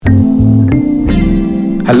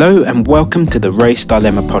Hello and welcome to the Race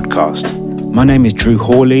Dilemma podcast. My name is Drew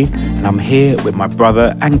Hawley and I'm here with my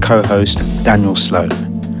brother and co-host Daniel Sloan.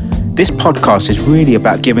 This podcast is really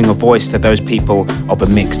about giving a voice to those people of a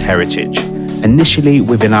mixed heritage, initially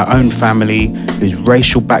within our own family whose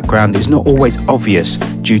racial background is not always obvious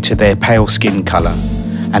due to their pale skin colour,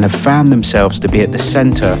 and have found themselves to be at the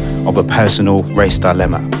centre of a personal race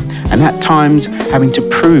dilemma, and at times having to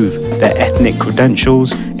prove their ethnic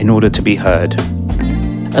credentials in order to be heard.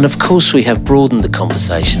 And of course we have broadened the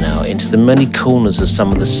conversation out into the many corners of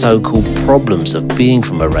some of the so-called problems of being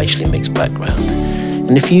from a racially mixed background.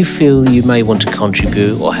 And if you feel you may want to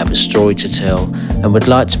contribute or have a story to tell and would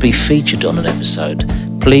like to be featured on an episode,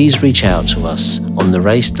 please reach out to us on the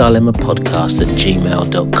Race Dilemma podcast at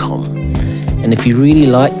gmail.com. And if you really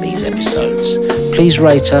like these episodes, please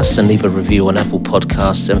rate us and leave a review on Apple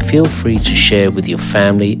Podcasts, and feel free to share with your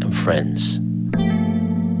family and friends.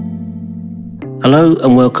 Hello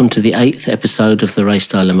and welcome to the 8th episode of the Race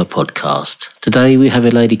Dilemma podcast. Today we have a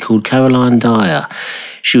lady called Caroline Dyer.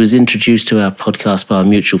 She was introduced to our podcast by a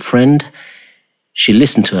mutual friend. She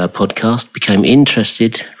listened to our podcast, became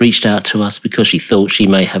interested, reached out to us because she thought she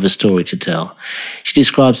may have a story to tell. She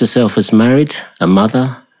describes herself as married, a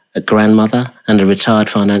mother, a grandmother, and a retired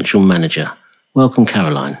financial manager. Welcome,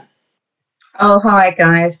 Caroline. Oh, hi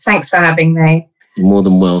guys. Thanks for having me. You're more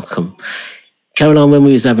than welcome. Caroline, when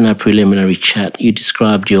we was having our preliminary chat, you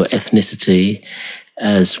described your ethnicity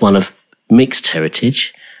as one of mixed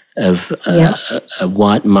heritage, of a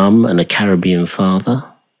white mum and a Caribbean father.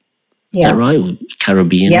 Is that right?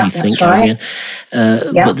 Caribbean, you think? Right.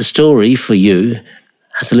 Caribbean. But the story for you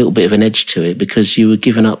has a little bit of an edge to it because you were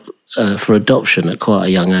given up for adoption at quite a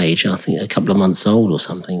young age, I think a couple of months old or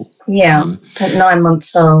something. Yeah, at 9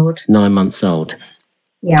 months old. 9 months old.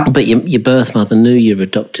 Yeah. But your birth mother knew your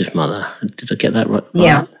adoptive mother. Did I get that right?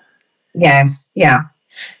 Yeah. Yes, yeah.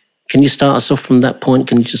 Can you start us off from that point?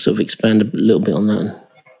 Can you just sort of expand a little bit on that?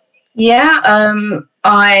 Yeah,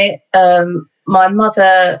 my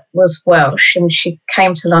mother was Welsh and she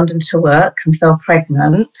came to London to work and fell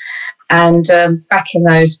pregnant. And back in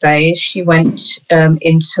those days, she went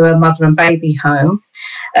into a mother and baby home.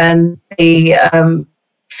 And the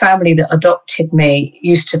family that adopted me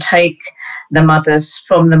used to take the mothers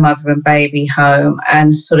from the mother and baby home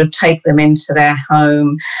and sort of take them into their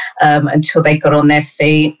home until they got on their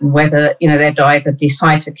feet, and whether, they'd either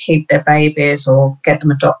decide to keep their babies or get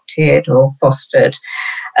them adopted or fostered.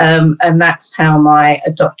 And that's how my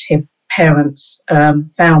adoptive parents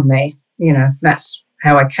found me. That's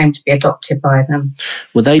how I came to be adopted by them.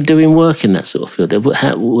 Were they doing work in that sort of field?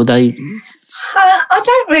 Were they? I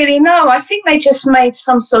don't really know. I think they just made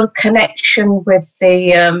some sort of connection with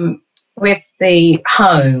the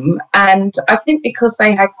home, and I think because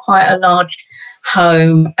they had quite a large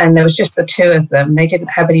home and there was just the two of them, they didn't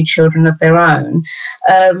have any children of their own.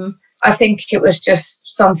 I think it was just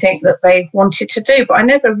something that they wanted to do, but I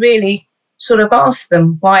never really sort of asked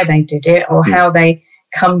them why they did it or how they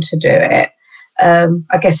come to do it.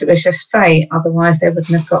 I guess it was just fate, otherwise they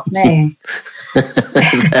wouldn't have got me.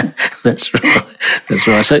 That's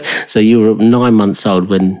right. So you were 9 months old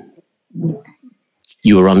when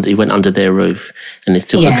you went under their roof, and it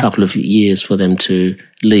took a couple of years for them to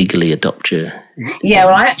legally adopt you. Yeah,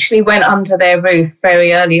 well, I actually went under their roof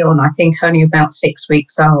very early on, I think only about 6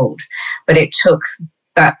 weeks old, but it took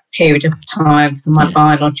that period of time for my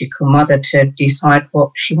biological mother to decide what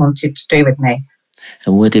she wanted to do with me.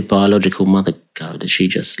 And where did biological mother go? Did she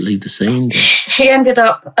just leave the scene? She ended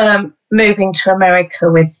up moving to America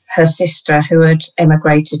with her sister, who had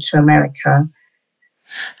emigrated to America.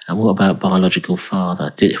 And what about biological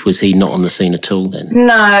father? Was he not on the scene at all then?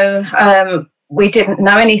 No, we didn't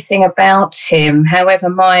know anything about him. However,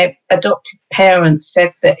 my adoptive parents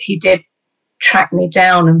said that he did track me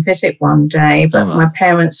down and visit one day, but my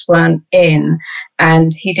parents weren't in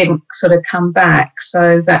and he didn't sort of come back.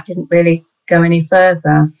 So that didn't really go any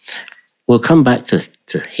further. We'll come back to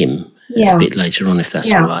him a bit later on, if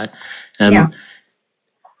that's all right. I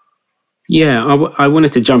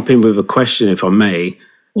wanted to jump in with a question, if I may.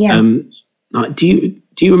 Yeah. Do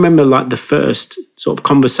you remember like the first sort of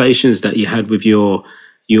conversations that you had with your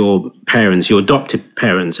parents, your adopted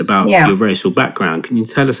parents, about your racial background? Can you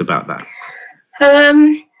tell us about that?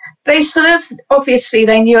 They sort of, obviously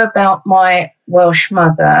they knew about my Welsh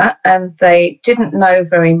mother, and they didn't know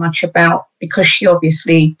very much about, because she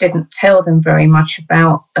obviously didn't tell them very much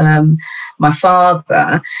about my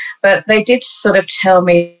father, but they did sort of tell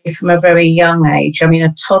me from a very young age,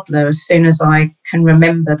 a toddler, as soon as I can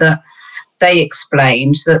remember, that they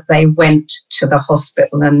explained that they went to the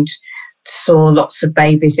hospital and saw lots of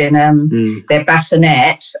babies in their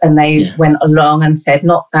bassinets, and they went along and said,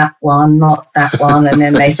 not that one, and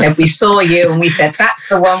then they said, we saw you, and we said, that's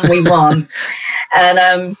the one we want.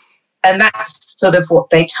 And that's sort of what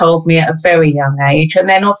they told me at a very young age. And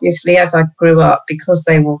then obviously as I grew up, because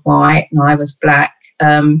they were white and I was black,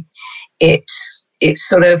 it's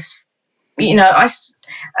sort of, you know, I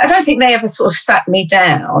don't think they ever sort of sat me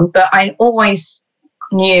down, but I always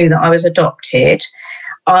knew that I was adopted.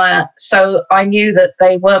 So I knew that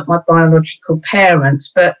they weren't my biological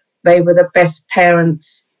parents, but they were the best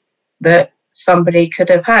parents that somebody could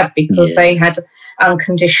have had, because they had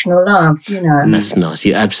unconditional love, you know. That's nice.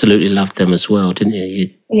 You absolutely loved them as well, didn't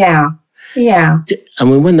you? Yeah. I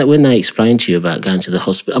mean, when they explained to you about going to the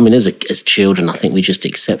hospital, I mean, as children, I think we just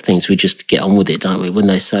accept things. We just get on with it, don't we? When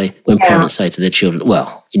parents say to their children,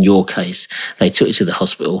 well, in your case, they took you to the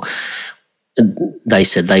hospital, they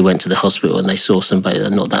said they went to the hospital and they saw somebody,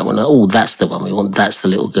 not that one. Oh, that's the one we want. That's the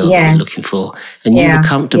little girl that we're looking for. And you were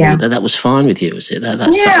comfortable with that. That was fine with you, was it?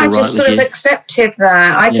 That's I just sort of accepted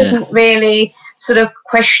that. I didn't really sort of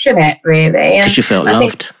question it, really. Because you felt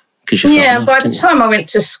loved. By the time I went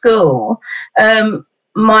to school,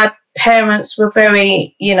 my parents were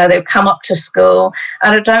very, you know, they'd come up to school,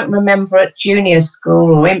 and I don't remember at junior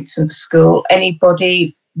school or infant school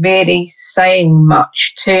anybody really saying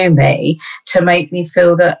much to me to make me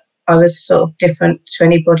feel that I was sort of different to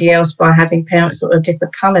anybody else by having parents that were a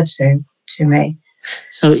different colour to me.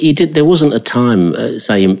 So there wasn't a time, let's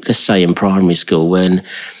say in primary school, when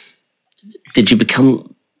did you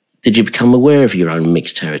become aware of your own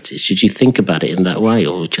mixed heritage? Did you think about it in that way,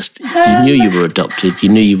 or just you knew you were adopted, you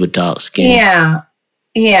knew you were dark skinned?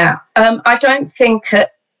 Yeah. I don't think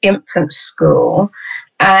at infant school,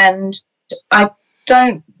 and I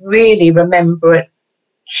don't really remember at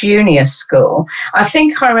junior school. I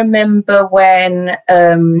think I remember when,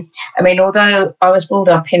 although I was brought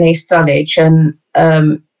up in East Dulwich and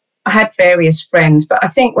I had various friends, but I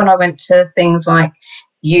think when I went to things like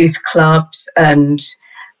youth clubs and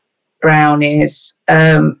brownies,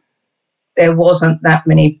 there wasn't that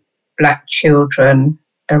many black children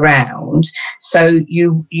around. So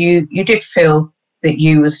you did feel that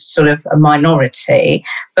you was sort of a minority,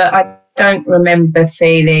 but I don't remember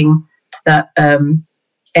feeling that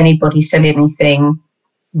anybody said anything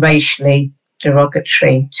racially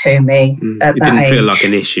derogatory to me at it that didn't age. Feel like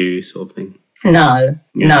an issue sort of thing? No,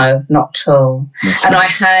 not at all. That's and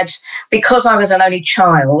nice. I had, because I was an only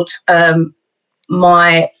child,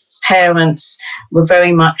 my parents were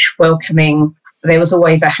very much welcoming. There was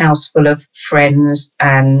always a house full of friends,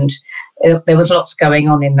 and there was lots going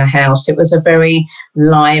on in the house. It was a very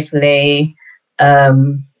lively,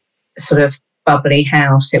 sort of bubbly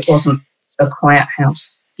house. It wasn't a quiet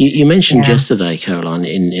house. You mentioned yesterday, Caroline,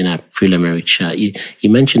 in our preliminary chat, you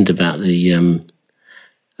mentioned about them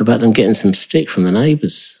getting some stick from the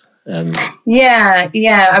neighbours. Yeah.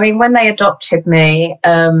 I mean, when they adopted me,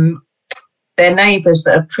 their neighbours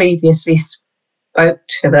that had previously spoke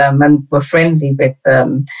to them and were friendly with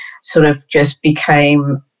them sort of just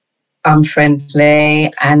became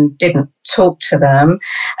unfriendly and didn't talk to them.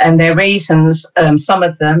 And their reasons, some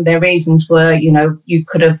of them, their reasons were, you know, you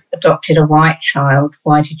could have adopted a white child.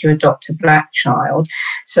 Why did you adopt a black child?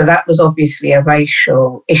 So that was obviously a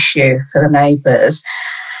racial issue for the neighbours.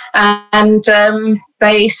 And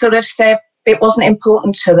they sort of said it wasn't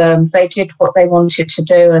important to them. They did what they wanted to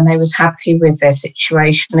do, and they was happy with their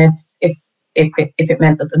situation. If it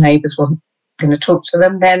meant that the neighbours wasn't going to talk to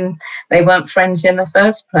them, then they weren't friends in the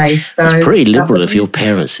first place. So it's pretty liberal of your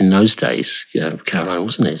parents in those days, Caroline,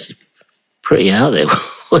 wasn't it? It's pretty out there,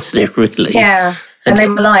 wasn't it? Really? Yeah, and they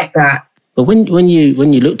were like that. But when you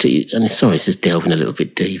looked at it, and sorry, it's just delving a little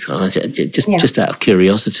bit deeper, just out of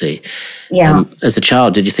curiosity, as a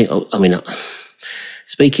child, did you think? Oh, I mean,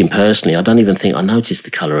 speaking personally, I don't even think I noticed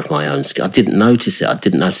the colour of my own skin. I didn't notice it. I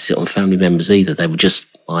didn't notice it on family members either. They were just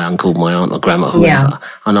my uncle, my aunt, my grandma, whoever.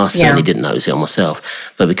 And I certainly didn't notice it on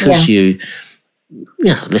myself. But because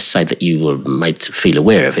let's say that you were made to feel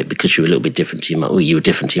aware of it because you were a little bit different to your mum, or you were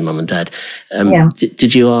different to your mum and dad.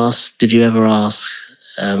 Did you ever ask?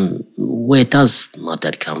 Where does my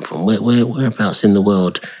dad come from? Whereabouts in the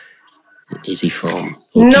world is he from?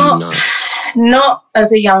 Or do you know? Not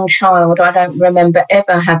as a young child. I don't remember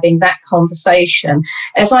ever having that conversation.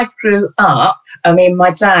 As I grew up, I mean, my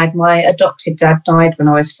adopted dad died when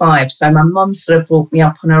I was 5, so my mum sort of brought me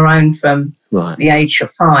up on her own from the age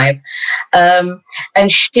of 5.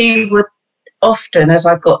 And she would often, as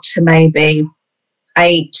I got to maybe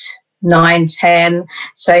 8, 9, 10,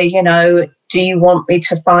 say, do you want me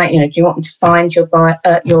to find, do you want me to find your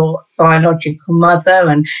biological mother,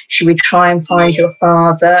 and should we try and find your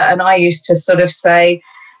father? And I used to sort of say,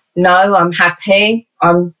 no, I'm happy.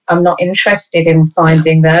 I'm not interested in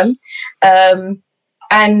finding them.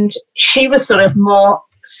 And she was sort of more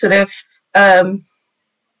sort of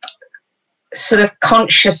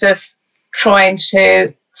conscious of trying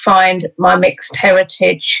to find my mixed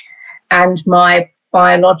heritage and my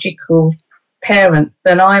biological parents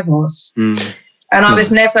than I was. And I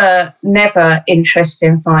was never interested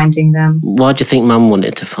in finding them. Why do you think Mum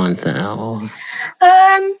wanted to find that out?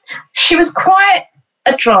 She was quite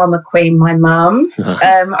a drama queen, my mum.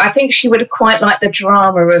 I think she would have quite liked the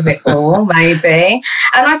drama of it all, maybe.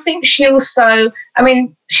 And I think she also,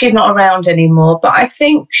 she's not around anymore, but I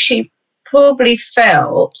think she probably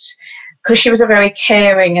felt, because she was a very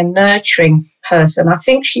caring and nurturing person, I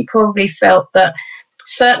think she probably felt that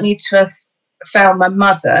certainly to have found my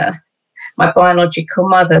mother, my biological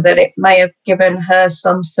mother, that it may have given her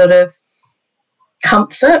some sort of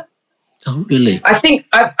comfort. Oh, really? I think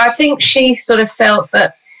she sort of felt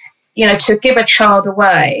that, to give a child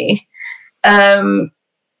away, because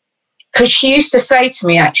she used to say to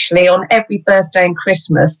me, actually, on every birthday and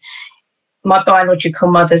Christmas, my biological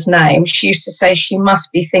mother's name, she used to say she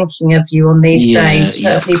must be thinking of you on these days,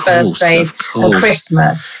 certainly birthdays and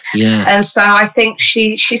Christmas. Yeah. And so I think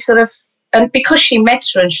she sort of, and because she met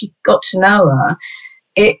her and she got to know her,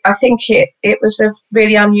 I think it was a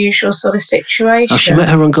really unusual sort of situation. Oh, she met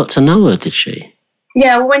her and got to know her, did she?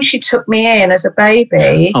 Yeah, well, when she took me in as a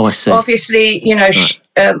baby, I see. Obviously, right.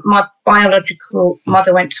 My biological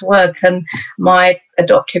mother went to work, and my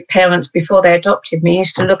adoptive parents, before they adopted me,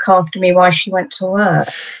 used to look after me while she went to work.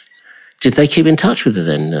 Did they keep in touch with her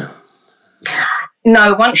then?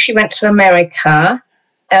 No, once she went to America,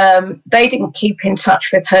 they didn't keep in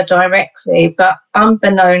touch with her directly, but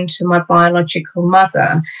unbeknown to my biological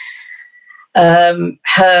mother,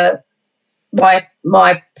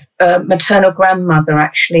 my maternal grandmother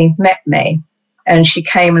actually met me, and she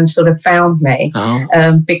came and sort of found me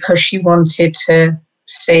because she wanted to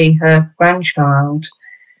see her grandchild.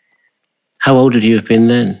 How old would you have been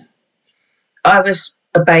then? I was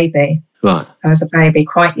a baby. Right. I was a baby,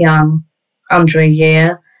 quite young, under a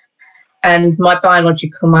year. And my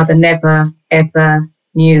biological mother never, ever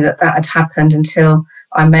knew that had happened until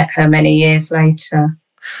I met her many years later.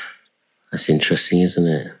 That's interesting, isn't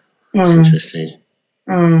it? That's interesting.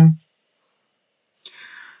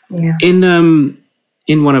 Yeah.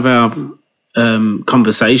 In one of our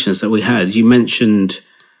conversations that we had, you mentioned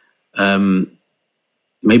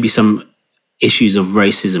maybe some issues of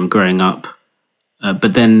racism growing up,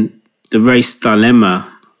 but then the race dilemma,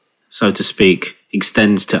 so to speak,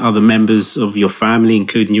 extends to other members of your family,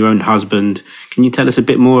 including your own husband. Can you tell us a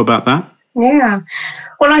bit more about that? Yeah.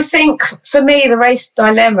 Well, I think for me, the race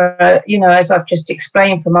dilemma, as I've just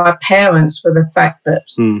explained, for my parents, were the fact that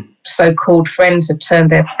so-called friends had turned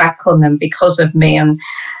their back on them because of me and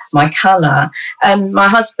my colour. And my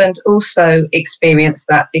husband also experienced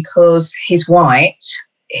that because he's white,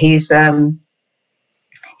 he's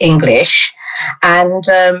English, and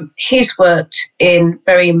he's worked in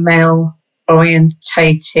very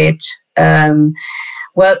male-orientated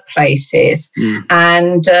workplaces,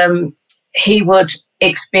 and he would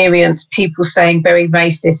experience people saying very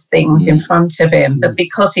racist things in front of him, but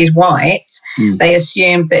because he's white, they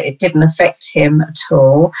assumed that it didn't affect him at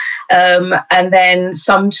all. And then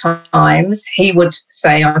sometimes he would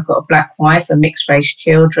say, I've got a black wife and mixed race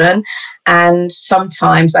children. And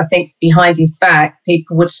sometimes I think behind his back,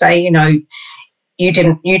 people would say, you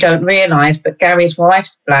don't realise, but Gary's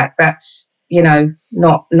wife's black. That's,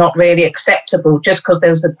 not really acceptable. Just because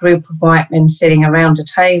there was a group of white men sitting around a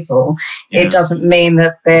table, it doesn't mean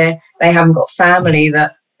that they haven't got family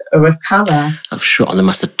that are of colour. I'm sure they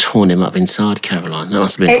must have torn him up inside, Caroline. That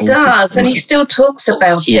must have been awful. Does, and he still talks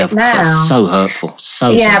about it now. It's so hurtful,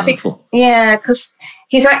 so hurtful. Because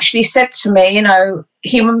he's actually said to me,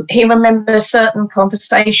 he remembers certain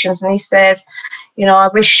conversations, and he says, I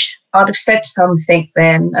wish I'd have said something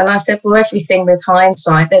then. And I said, well, everything with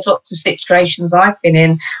hindsight, there's lots of situations I've been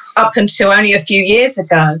in up until only a few years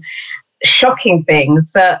ago, shocking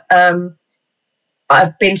things that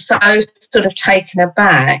I've been so sort of taken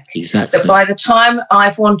aback that by the time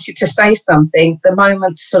I've wanted to say something, the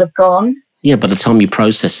moment's sort of gone. Yeah, by the time you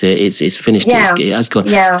process it, it's finished. Yeah. It has gone.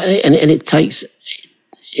 Yeah. And it takes...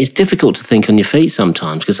 It's difficult to think on your feet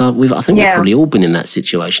sometimes because I think we've probably all been in that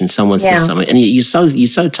situation. Someone says something and you're so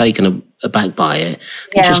taken aback by it.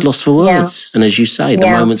 You're just lost for words. And as you say, the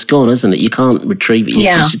moment's gone, isn't it? You can't retrieve it.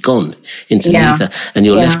 It's just gone into the ether, and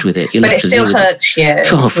you're left with it. But it still hurts you.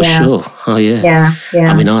 Oh, for sure. Oh, yeah.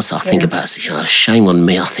 Yeah. I mean, I think about, shame on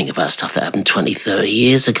me. I think about stuff that happened 20, 30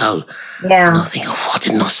 years ago. Yeah. And I think, why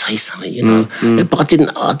didn't I say something, But I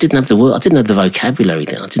didn't have the word. I didn't have the vocabulary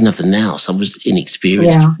then. I didn't have the nous. I was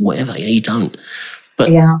inexperienced, whatever. You don't.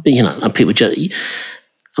 But, and people just...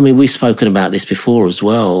 I mean, we've spoken about this before as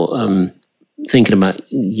well. Thinking about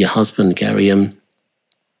your husband, Gary,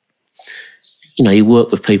 you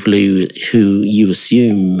work with people who you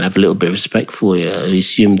assume have a little bit of respect for you, who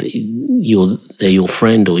assume that they're your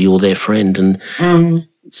friend or you're their friend, and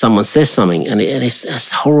someone says something, and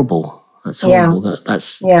that's horrible. That's horrible.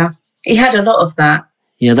 He had a lot of that.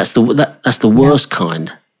 Yeah, that's the worst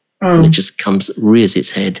kind, and it just rears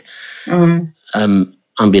its head.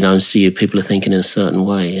 Unbeknownst to you, people are thinking in a certain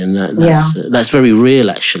way, and that's very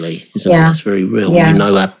real, actually, isn't it? That's very real. You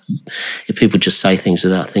know, if people just say things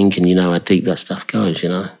without thinking, you know how deep that stuff goes. You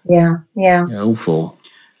know. Yeah. Awful.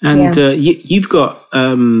 And you've got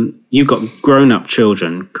grown-up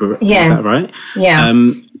children, correct? Yes. Is that right? Yeah.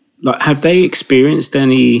 Have they experienced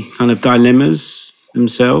any kind of dilemmas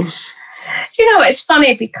themselves? You know, it's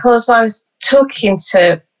funny because I was talking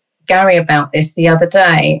to Gary about this the other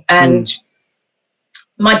day, and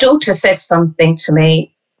my daughter said something to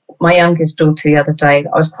me, my youngest daughter, the other day,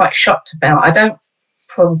 that I was quite shocked about. I don't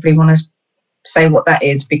probably want to say what that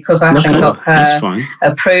is because I haven't got her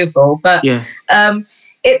approval. But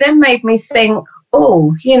it then made me think,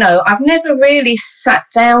 I've never really sat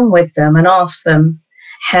down with them and asked them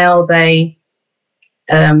how they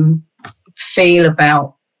feel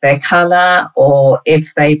about their colour or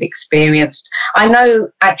if they've experienced. I know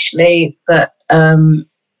actually that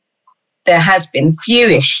there has been few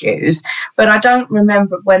issues, but I don't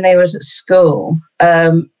remember when they was at school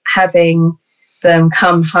having them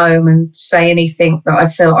come home and say anything that I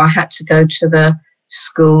felt I had to go to the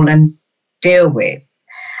school and deal with.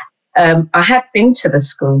 I had been to the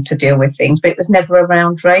school to deal with things, but it was never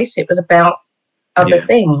around race. It was about other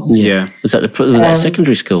things. Yeah. Was that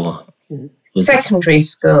secondary school? Secondary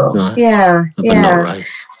school. Right. Yeah. But not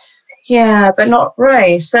race. Yeah, but not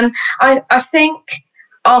race. And I think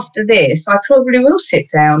after this, I probably will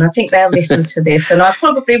sit down. I think they'll listen to this, and I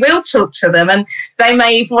probably will talk to them, and they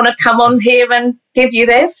may even want to come on here and give you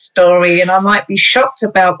their story, and I might be shocked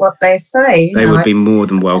about what they say. They would be more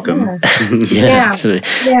than welcome. Yeah, absolutely.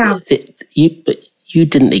 Yeah. But you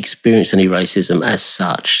didn't experience any racism as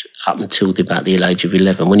such up until about the age of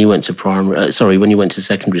 11. When you went to when you went to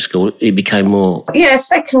secondary school, it became more. Yeah,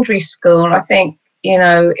 secondary school. I think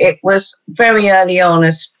it was very early on,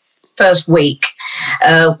 as first week,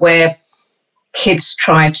 where kids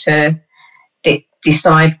try to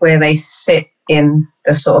decide where they sit in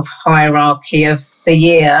the sort of hierarchy of the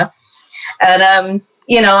year. And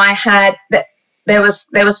I had there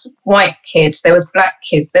was white kids, there was black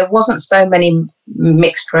kids, there wasn't so many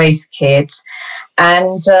mixed race kids,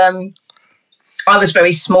 and I was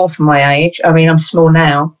very small for my age. I mean, I'm small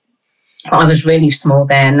now. I was really small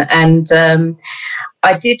then, and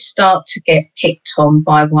I did start to get picked on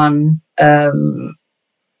by one. I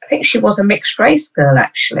think she was a mixed race girl,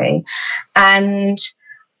 actually, and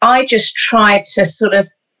I just tried to sort of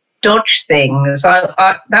dodge things.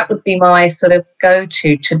 That would be my sort of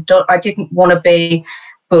go-to. I didn't want to be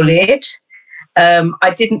bullied.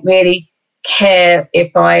 I didn't really care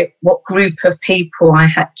what group of people I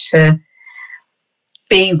had to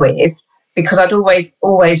be with, because I'd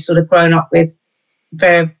always sort of grown up with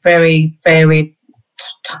very, very varied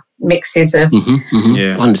mixes of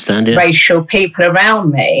I understand, racial people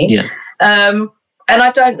around me. Yeah. And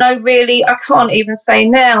I don't know really, I can't even say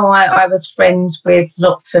now. I was friends with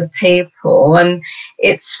lots of people, and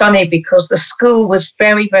it's funny because the school was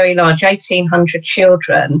very, very large, 1,800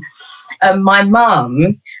 children. And my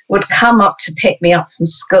mum would come up to pick me up from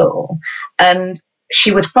school, and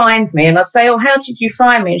she would find me, and I'd say, how did you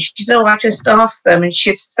find me? And she'd say, I just asked them, and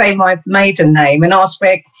she'd say my maiden name and ask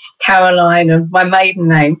where Caroline and my maiden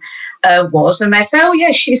name was, and they say,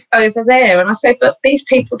 yeah, she's over there. And I said, but these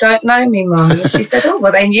people don't know me, Mum. And she said,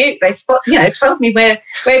 well, they knew, told me where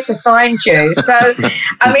to find you. So,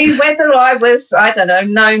 I mean, whether I was, I don't know,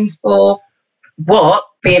 known for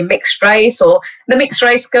being mixed race, or the mixed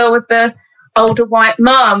race girl with the older white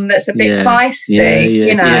mum that's a bit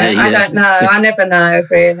feisty, I don't know. I never know,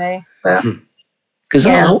 really. Because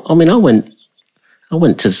I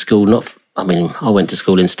went to school, I went to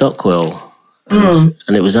school in Stockwell, and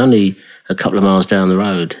it was only a couple of miles down the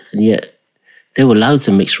road, and yet there were loads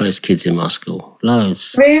of mixed race kids in my school.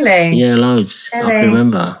 Loads. Really? Yeah, loads. Really? I can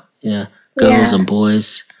remember. Yeah. Girls and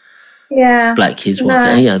boys. black kids.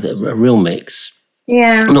 Yeah, a real mix.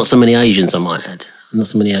 Yeah. Not so many Asians, I might add. Not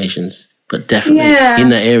so many Asians. But definitely in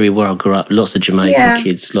that area where I grew up, lots of Jamaican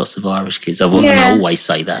kids, lots of Irish kids. I always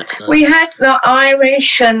say that. We had the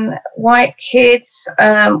Irish and white kids.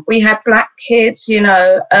 We had black kids,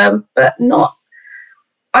 but not.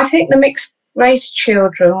 I think the mixed race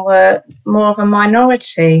children were more of a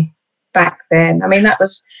minority back then. I mean, that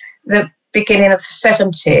was the beginning of the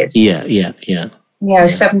 70s. Yeah.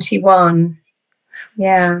 71.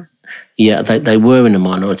 Yeah. Yeah, they were in a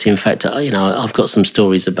minority. In fact, I've got some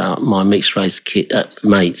stories about my mixed race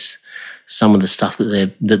mates. Some of the stuff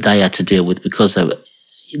that they had to deal with because of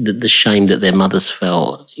the shame that their mothers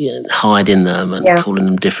felt, hiding them and calling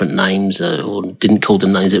them different names, or didn't call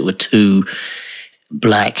them names that were too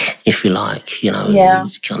black, if you like.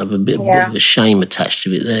 It's kind of a bit of a shame attached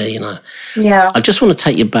to it there. Yeah. I just want to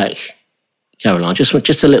take you back, Caroline,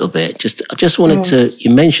 just a little bit. I just wanted to.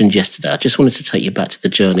 You mentioned yesterday. I just wanted to take you back to the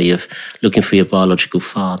journey of looking for your biological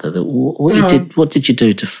father. What you did. What did you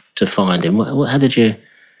do to find him? How did you?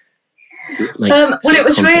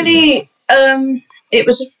 It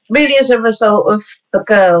was really as a result of the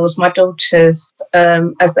girls, my daughters,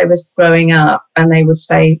 as they were growing up, and they would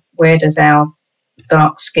say, "Where does our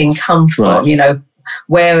dark skin come from? Right.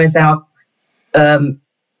 Where is our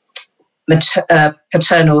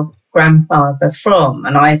paternal grandfather from?"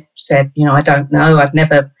 And I said, I don't know. I've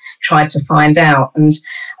never tried to find out. And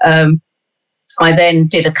I then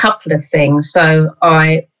did a couple of things. So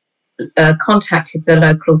I contacted the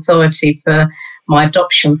local authority for my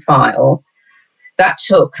adoption file. That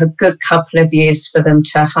took a good couple of years for them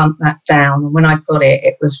to hunt that down. And when I got it,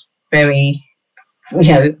 it was very,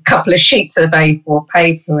 a couple of sheets of A4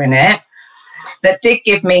 paper in it that did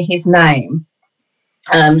give me his name.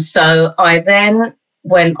 So I then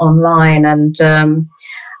went online and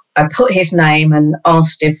I put his name and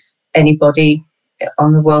asked if anybody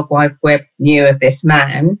on the World Wide Web knew of this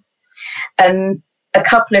man. And a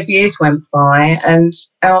couple of years went by, and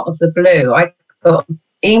out of the blue, I got an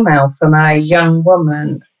email from a young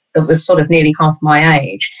woman that was sort of nearly half my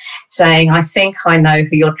age saying, "I think I know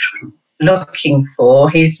who you're looking for.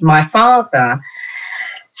 He's my father."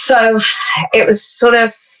 So it was sort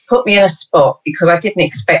of put me in a spot because I didn't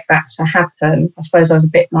expect that to happen. I suppose I was a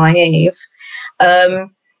bit naive.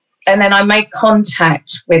 And then I made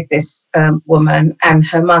contact with this woman and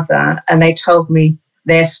her mother, and they told me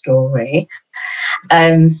their story.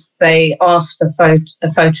 And they asked for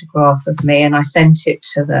a photograph of me, and I sent it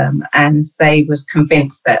to them. And they was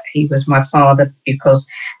convinced that he was my father because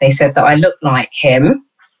they said that I looked like him.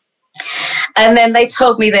 And then they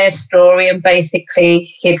told me their story, and basically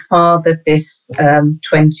he'd fathered this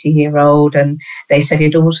 20-year-old, and they said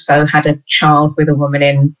he'd also had a child with a woman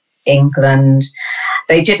in England.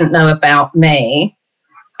 They didn't know about me,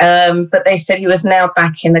 but they said he was now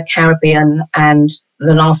back in the Caribbean, and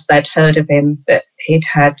the last they'd heard of him that he'd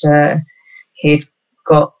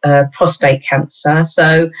got prostate cancer.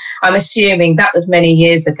 So I'm assuming that was many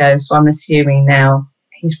years ago, so I'm assuming now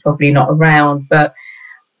he's probably not around, but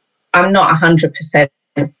I'm not 100%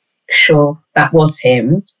 sure that was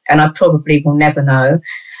him, and I probably will never know.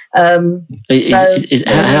 On a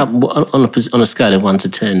scale of 1 to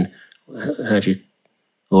 10, how do you,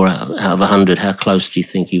 or out of 100, how close do you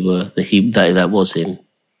think you were that was him?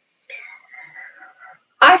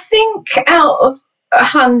 I think out of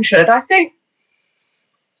 100, I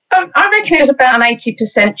reckon it was about an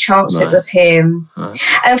 80% chance it was him. Right.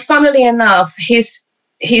 And funnily enough, his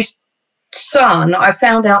son, I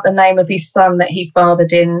found out the name of his son that he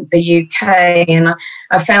fathered in the UK, and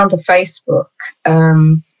I found a Facebook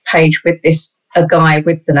page with a guy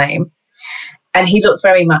with the name, and he looked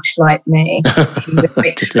very much like me with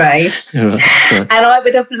mixed race. And I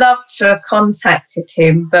would have loved to have contacted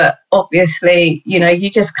him, but obviously, you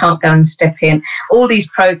just can't go and step in. All these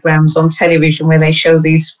programs on television where they show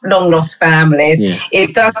these long lost families,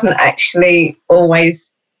 it doesn't actually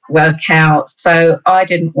always work out. So I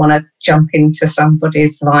didn't want to jump into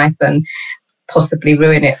somebody's life and possibly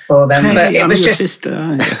ruin it for them. Hey, but it was just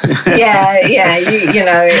sister.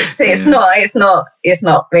 It's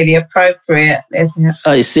not really appropriate, isn't it?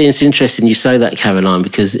 It's interesting you say that, Caroline,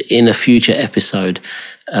 because in a future episode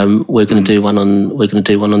we're going to do one on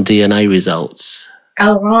DNA results.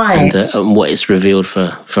 Oh, right. And what it's revealed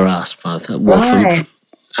for us both.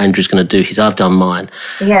 Andrew's going to do his, I've done mine,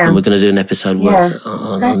 and we're going to do an episode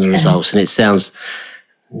on the results, and it sounds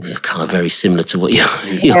kind of very similar to what you're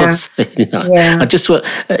saying. I just want,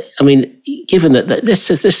 given that let's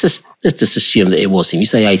just assume that it was him. You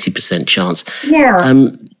say 80% chance.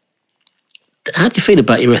 How do you feel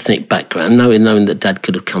about your ethnic background, knowing that Dad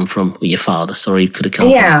could have come from, or your father, sorry, could have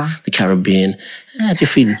come from the Caribbean? How do you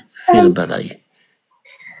feel about that?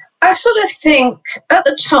 I sort of think at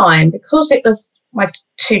the time, because it was my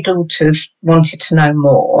two daughters wanted to know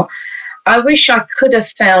more, I wish I could have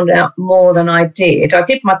found out more than I did. I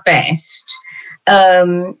did my best.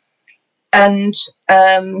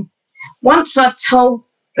 Once I told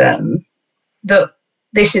them that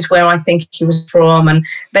this is where I think he was from, and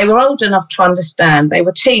they were old enough to understand, they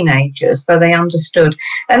were teenagers, so they understood.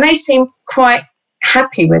 And they seemed quite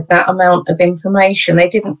happy with that amount of information. They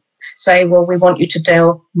didn't say, well, we want you to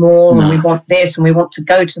delve more, and we want this, and we want to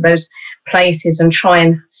go to those places and try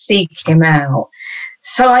and seek him out.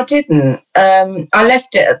 So I didn't. I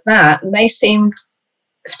left it at that, and they seemed,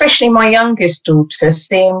 especially my youngest daughter,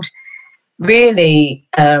 seemed really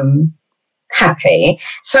happy,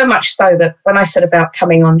 so much so that when I said about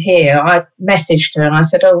coming on here, I messaged her and I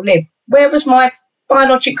said, oh, Liv, where was my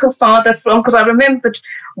biological father from? Because I remembered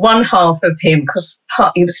one half of him, because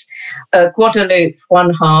he was Guadeloupe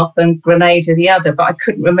one half and Grenada the other, but I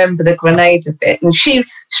couldn't remember the Grenada bit. And she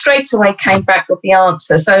straight away came back with the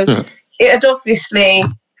answer. So it had obviously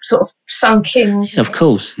sort of sunk in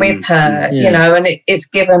with her, you know, and it's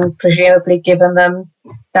presumably given them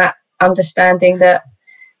that understanding that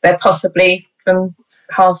they're possibly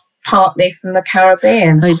partly from the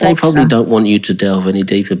Caribbean. They probably don't want you to delve any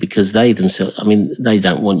deeper, because they themselves, I mean, they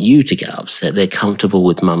don't want you to get upset. They're comfortable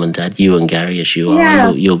with Mum and Dad, you and Gary as you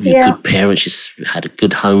are. You're good parents. You had a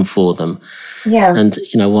good home for them. Yeah. And,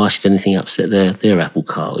 you know, why should anything upset their apple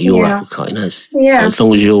cart or your apple cart? You know, as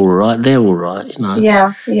long as you're all right, they're all right, you know.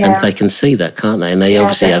 Yeah. And they can see that, can't they? And they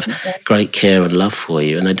obviously have great care and love for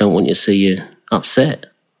you, and they don't want you to see you upset.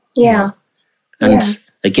 Yeah. And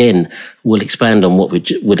again, we'll expand on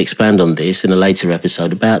this in a later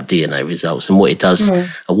episode about DNA results and what it does,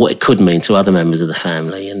 or what it could mean to other members of the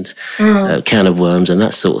family, and can of worms and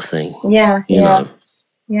that sort of thing. Yeah, you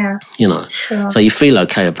know. Sure. So you feel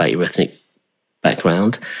okay about your ethnic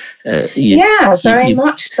background? Very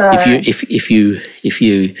much so. If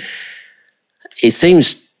you, it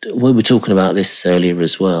seems. We were talking about this earlier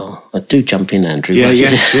as well. I do jump in, Andrew. Yeah.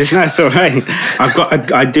 That's all right.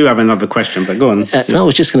 I do have another question, but go on. I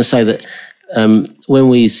was just going to say that when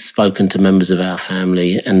we've spoken to members of our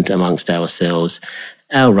family and amongst ourselves,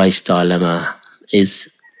 our race dilemma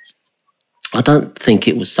is, I don't think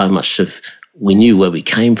it was so much of we knew where we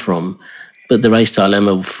came from, but the race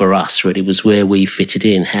dilemma for us really was where we fitted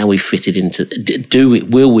in, how we fitted into.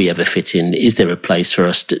 Will we ever fit in? Is there a place for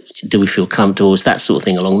us? Do we feel comfortable? It's that sort of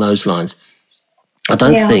thing along those lines. I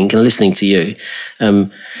don't think, and listening to you,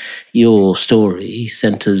 your story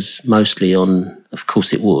centres mostly on, of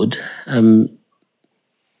course, it would, the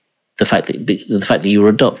fact that you were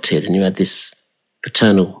adopted and you had this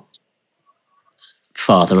paternal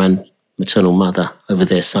father and maternal mother over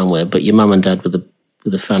there somewhere, but your mum and dad were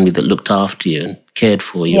with a family that looked after you and cared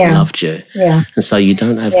for you and loved you. Yeah. And so you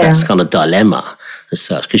don't have that kind of dilemma as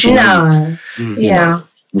such, because you know,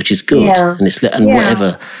 which is good. Yeah. And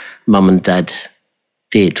whatever mum and dad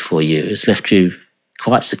did for you, it's left you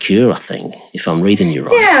quite secure, I think, if I'm reading you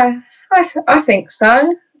right. Yeah, I think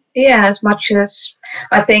so. Yeah, as much as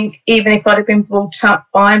I think even if I'd have been brought up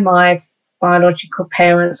by my biological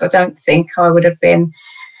parents, I don't think I would have been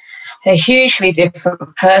a hugely different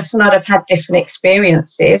person. I'd have had different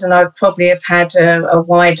experiences, and I'd probably have had a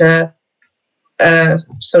wider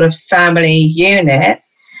sort of family unit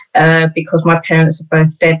because my parents are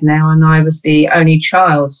both dead now and I was the only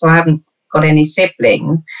child, so I haven't got any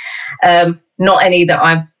siblings. Not any that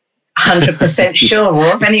I'm 100%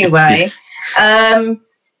 sure of anyway.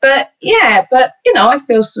 But you know, I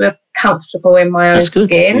feel sort of comfortable in my own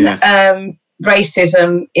skin. Yeah.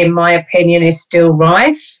 Racism, in my opinion, is still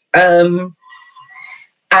rife. And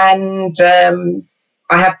I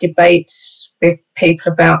have debates with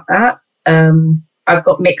people about that. I've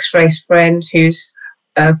got mixed race friend whose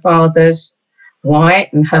father's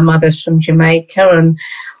white and her mother's from Jamaica, and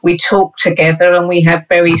we talk together and we have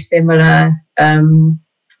very similar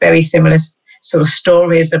sort of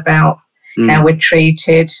stories about how we're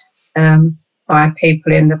treated by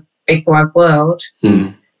people in the big wide world.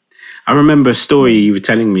 I remember a story you were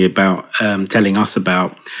telling me about, telling us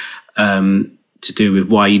about, to do with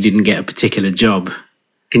why you didn't get a particular job.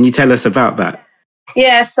 Can you tell us about that?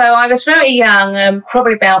 Yeah, so I was very young,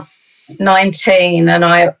 probably about 19, and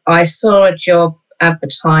I saw a job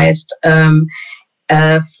advertised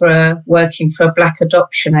for working for a black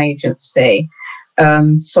adoption agency.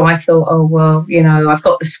 So I thought, oh, well, you know, I've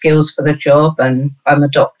got the skills for the job and I'm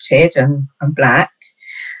adopted and I'm black.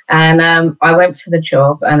 And I went for the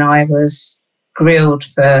job and I was grilled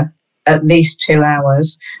for at least 2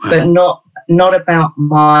 hours, Wow. but not about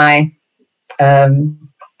my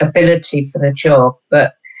ability for the job,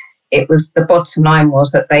 but it was, the bottom line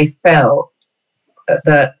was that they felt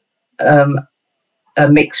that a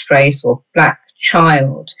mixed race or black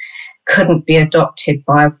child couldn't be adopted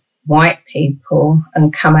by white people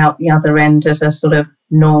and come out the other end as a sort of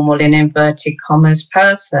normal, in inverted commas,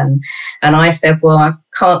 person. And I said, well, I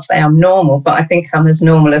can't say I'm normal, but I think I'm as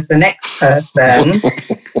normal as the next person.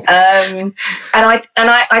 And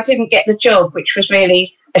I didn't get the job, which was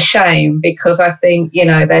really a shame, because I think,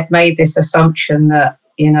 they'd made this assumption that,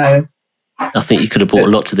 I think you could have brought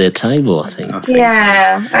a lot to their table, I think.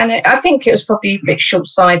 Yeah, so. And I think it was probably a bit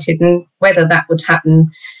short-sighted, and whether that would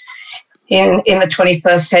happen in the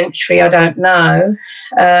 21st century, I don't know.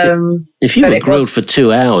 If you were grilled for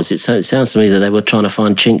 2 hours, it sounds to me that they were trying to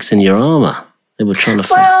find chinks in your armour. They were trying to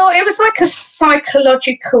Well, it was like a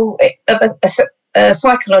psychological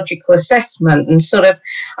assessment, and sort of,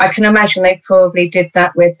 I can imagine they probably did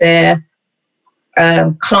that with their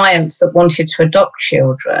clients that wanted to adopt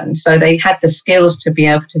children, so they had the skills to be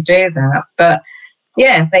able to do that. But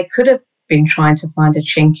yeah, they could have been trying to find a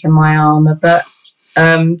chink in my armour, but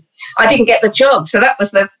I didn't get the job, so that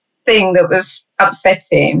was the thing that was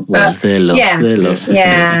upsetting. Well, it's their loss. Yeah, their loss.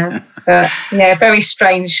 Yeah, but yeah, very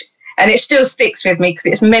strange, and it still sticks with me because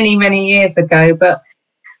it's many, many years ago, but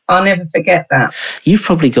I'll never forget that. You've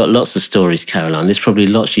probably got lots of stories, Caroline. There's probably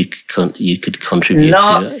lots you could contribute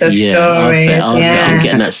lots to. Of stories. I'm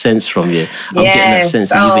getting that sense from you. I'm getting that sense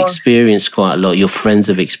that you've experienced quite a lot. Your friends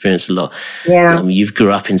have experienced a lot. Yeah. You've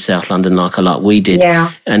grew up in South London like we did.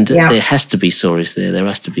 Yeah. And there has to be stories there. There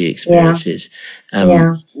has to be experiences.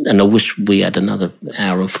 And I wish we had another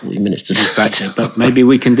hour or 40 minutes to do that. But maybe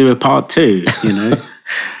we can do a part 2,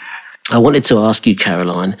 I wanted to ask you,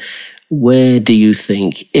 Caroline, where do you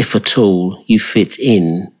think, if at all, you fit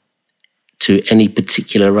in to any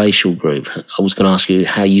particular racial group? I was going to ask you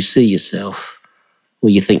how you see yourself,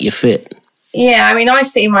 where you think you fit. Yeah, I mean, I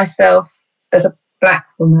see myself as a black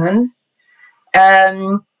woman.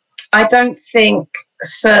 I don't think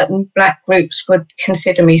certain black groups would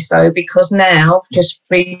consider me so, because now, just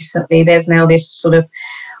recently, there's now this sort of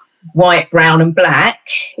white, brown and black,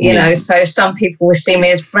 you know, so some people will see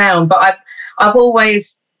me as brown, but I've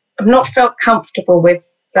not felt comfortable with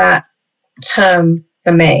that term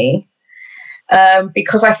for me,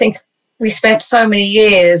 because I think we spent so many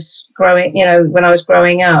years growing, when I was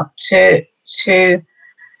growing up, to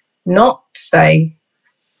not say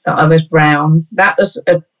that I was brown. That was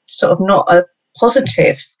a sort of not a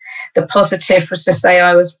positive. The positive was to say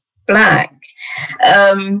I was black.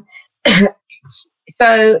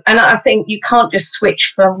 So, and I think you can't just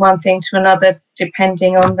switch from one thing to another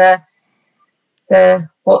depending on the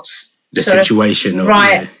what's the situation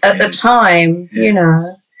at the time,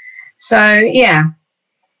 So yeah.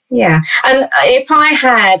 And if I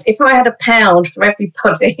had £1 for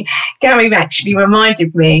everybody, Gary actually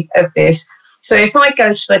reminded me of this. So if I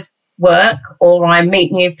go to work or I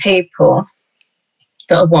meet new people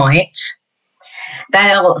that are white,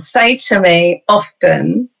 they'll say to me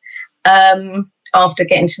often, after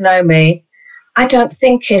getting to know me, I don't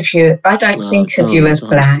think of you as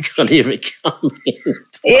black. God, here it comes.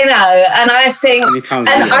 And I think,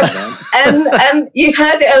 and you've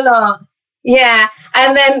heard it a lot, yeah.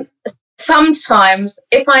 And then sometimes,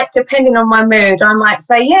 depending on my mood, I might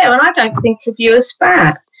say, yeah, and I don't think of you as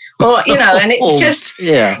fat, or and it's just,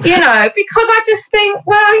 because I just think,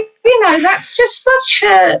 well, that's just such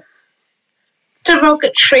a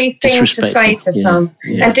derogatory thing to say to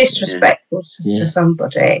and disrespectful to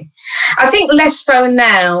somebody. I think less so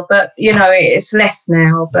now, but it's less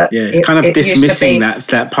now. But it's kind of dismissing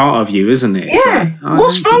that part of you, isn't it? Yeah, like,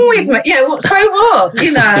 what's wrong with me? Yeah, so what?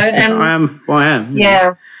 And I am who I am.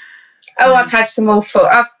 Yeah. Oh, I've had some awful.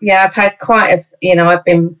 I've had quite a. I've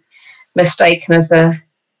been mistaken as a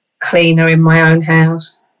cleaner in my own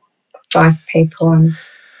house by people, and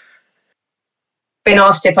been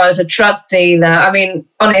asked if I was a drug dealer. I mean,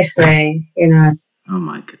 honestly, Oh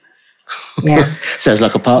my goodness. Yeah. Sounds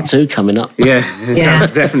like a part 2 coming up. Yeah,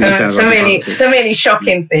 definitely sounds like a part 2. So many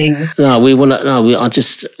shocking things. No, we want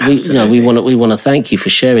to thank you for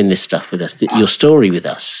sharing this stuff with us, your story with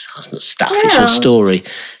us. It's your story,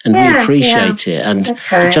 and we appreciate it. And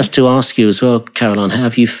just to ask you as well, Caroline, how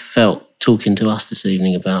have you felt talking to us this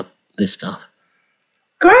evening about this stuff?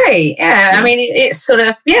 Great, yeah. I mean, it's sort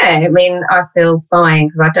of, I mean, I feel fine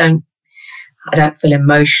because I don't feel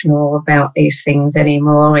emotional about these things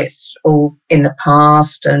anymore. It's all in the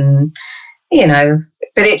past, and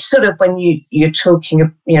but it's sort of when you're talking,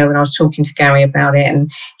 you know, when I was talking to Gary about it, and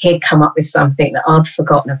he'd come up with something that I'd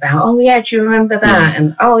forgotten about. Oh yeah, do you remember that? Yeah.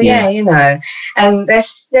 And oh yeah, you know. And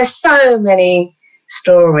there's so many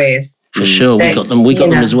stories. For sure, we got them. We got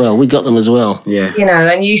them as well. We got them as well. Yeah. You know,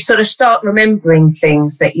 and you sort of start remembering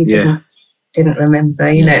things that you didn't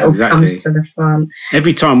remember. You know, it all comes to the front.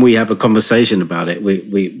 Every time we have a conversation about it,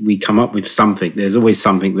 we come up with something. There's always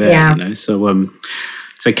something there. You know. So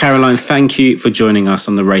Caroline, thank you for joining us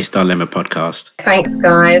on the Race Dilemma podcast. Thanks,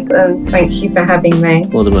 guys, and thank you for having me.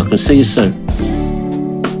 More than welcome. See you soon.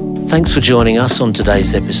 Thanks for joining us on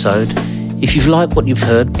today's episode. If you've liked what you've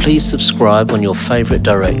heard, please subscribe on your favourite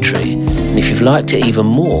directory. And if you've liked it even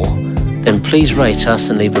more, then please rate us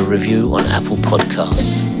and leave a review on Apple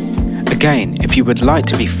Podcasts. Again, if you would like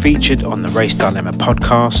to be featured on the Race Dilemma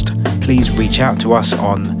podcast, please reach out to us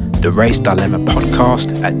on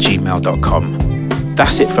theracedilemmapodcast@gmail.com.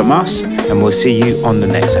 That's it from us, and we'll see you on the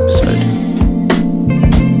next episode.